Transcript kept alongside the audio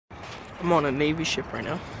I'm on a Navy ship right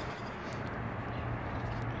now.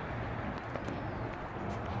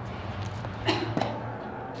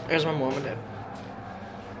 There's my mom and dad.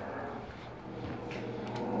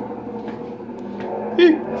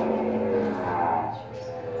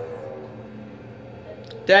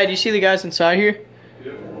 Dad, you see the guys inside here?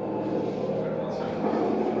 Yep.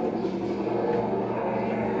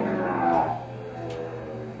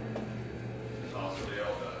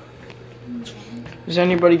 Is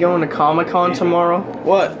anybody going to Comic-Con tomorrow?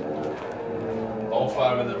 What? All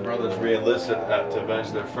 5 of them brothers re-enlisted to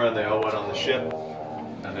avenge their friend. They all went on the ship,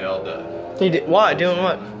 and they all died. They did why? Doing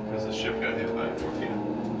what? Because the ship got hit by a torpedo.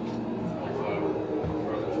 All 5 of them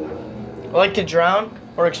brothers died. Like to drown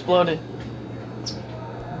or exploded?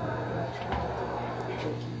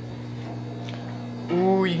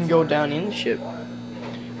 Ooh, you can go down in the ship.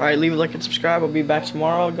 Alright, leave a like and subscribe. I'll be back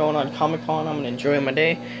tomorrow going on Comic-Con. I'm going to enjoy my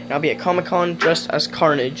day. And I'll be at Comic-Con dressed as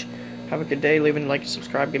Carnage. Have a good day. Leave a like and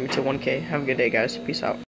subscribe. Get me to 1K. Have a good day, guys. Peace out.